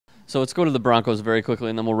So let's go to the Broncos very quickly,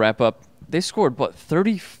 and then we'll wrap up. They scored, what,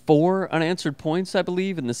 34 unanswered points, I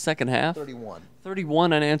believe, in the second half? 31.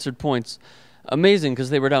 31 unanswered points. Amazing,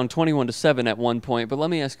 because they were down 21-7 at one point. But let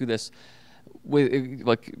me ask you this.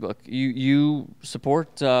 Look, you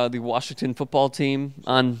support the Washington football team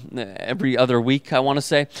on every other week, I want to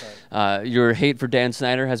say. Right. Your hate for Dan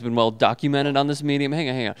Snyder has been well documented on this medium.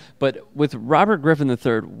 Hang on. But with Robert Griffin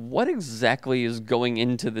III, what exactly is going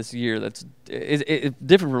into this year that's is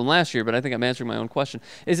different from last year, but I think I'm answering my own question.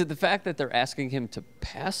 Is it the fact that they're asking him to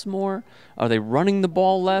pass more? Are they running the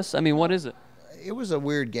ball less? I mean, what is it? It was a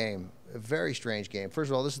weird game. A very strange game.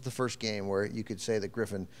 First of all, this is the first game where you could say that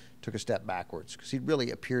Griffin took a step backwards because he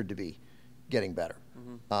really appeared to be getting better.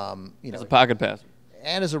 As a pocket passer.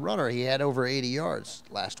 And as a runner, he had over 80 yards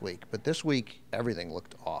last week. But this week, everything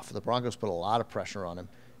looked off. The Broncos put a lot of pressure on him.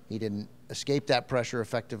 He didn't escape that pressure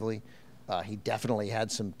effectively. He definitely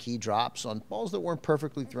had some key drops on balls that weren't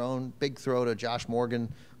perfectly thrown. Big throw to Josh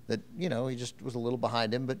Morgan. That, he just was a little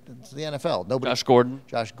behind him, but it's the NFL. Josh Gordon?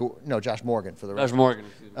 Josh Morgan for the Josh Morgan.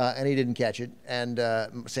 And he didn't catch it. And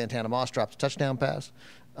Santana Moss dropped a touchdown pass.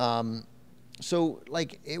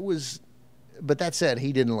 It was – but that said,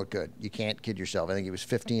 he didn't look good. You can't kid yourself. I think he was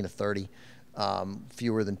 15 of 30,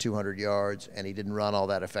 fewer than 200 yards, and he didn't run all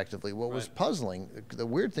that effectively. What was puzzling, the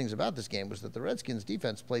weird things about this game was that the Redskins'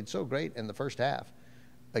 defense played so great in the first half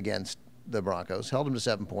against the Broncos, held them to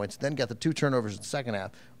 7 points, then got the 2 turnovers in the second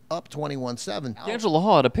half, up 21-7. D'Angelo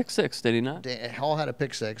Hall had a pick six, did he not? Hall had a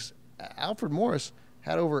pick six. Alfred Morris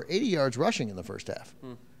had over 80 yards rushing in the first half.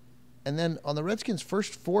 And then on the Redskins'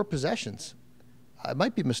 first 4 possessions, I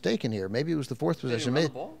might be mistaken here. Maybe it was the 4th possession. He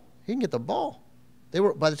didn't get the ball. They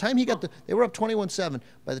were by the time he got they were up 21-7.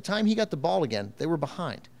 By the time he got the ball again, they were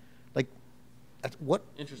behind. What?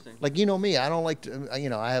 Interesting. You know me, I don't like to.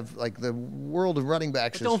 I have the world of running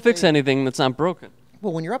backs. But don't fix anything that's not broken.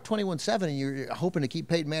 Well, when you're up 21-7 and you're hoping to keep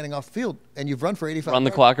Peyton Manning off the field and you've run for 85 run the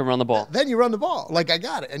clock and run the ball. Then you run the ball. I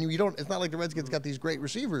got it. And you don't. It's not like the Redskins got these great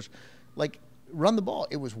receivers. Run the ball.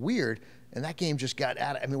 It was weird. And that game just got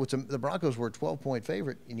out. The Broncos were a 12-point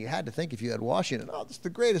favorite, and you had to think if you had Washington, this is the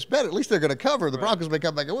greatest bet. At least they're going to cover. The Broncos may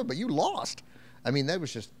come back and win, but you lost. That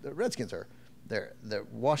was just the Redskins are.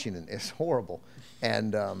 Washington is horrible,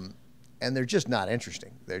 and they're just not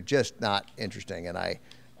interesting. They're just not interesting. And I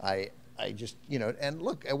just and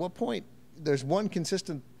look, at what point there's one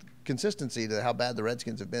consistency to how bad the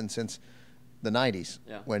Redskins have been since the 90s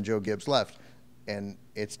when Joe Gibbs left, and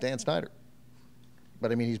it's Dan Snyder.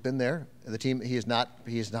 But he's been there. The team he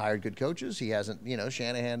hasn't hired good coaches. He hasn't.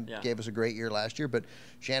 Shanahan gave us a great year last year, but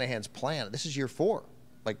Shanahan's plan. This is year 4.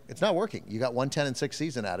 It's not working. You got 1-10-6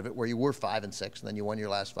 season out of it, where you were 5-6, and then you won your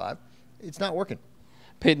last 5. It's not working.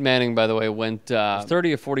 Peyton Manning, by the way, went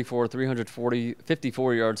 30 of 44,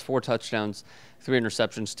 354 yards, 4 touchdowns, 3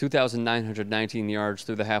 interceptions, 2,919 yards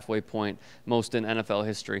through the halfway point, most in NFL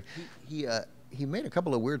history. He made a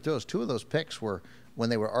couple of weird throws. 2 of those picks were when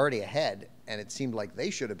they were already ahead, and it seemed like they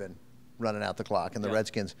should have been running out the clock, and the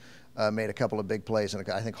Redskins made a couple of big plays, and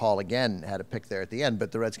I think Hall again had a pick there at the end,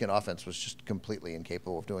 but the Redskin offense was just completely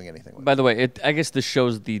incapable of doing anything with it. By the way, I guess this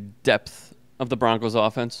shows the depth of the Broncos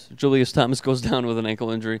offense. DeMaryius Thomas goes down with an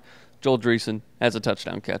ankle injury. Joel Dreesen has a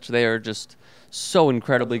touchdown catch. They are just so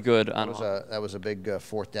incredibly good. That was a big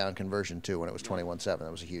 4th down conversion, too, when it was 21-7.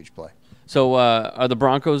 That was a huge play. So are the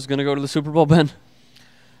Broncos going to go to the Super Bowl, Ben?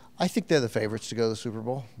 I think they're the favorites to go to the Super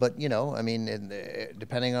Bowl. But,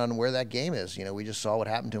 depending on where that game is, we just saw what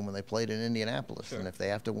happened to them when they played in Indianapolis. Sure. And if they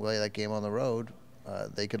have to play that game on the road,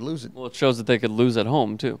 they could lose it. Well, it shows that they could lose at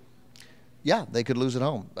home, too. Yeah, they could lose at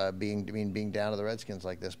home, being down to the Redskins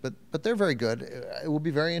like this. But they're very good. It will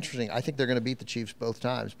be very interesting. I think they're going to beat the Chiefs both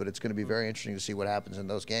times, but it's going to be very interesting to see what happens in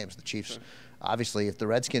those games. The Chiefs, obviously, if the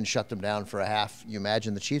Redskins shut them down for a half, you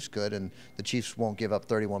imagine the Chiefs could, and the Chiefs won't give up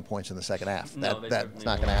 31 points in the second half. That's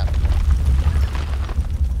not going to happen.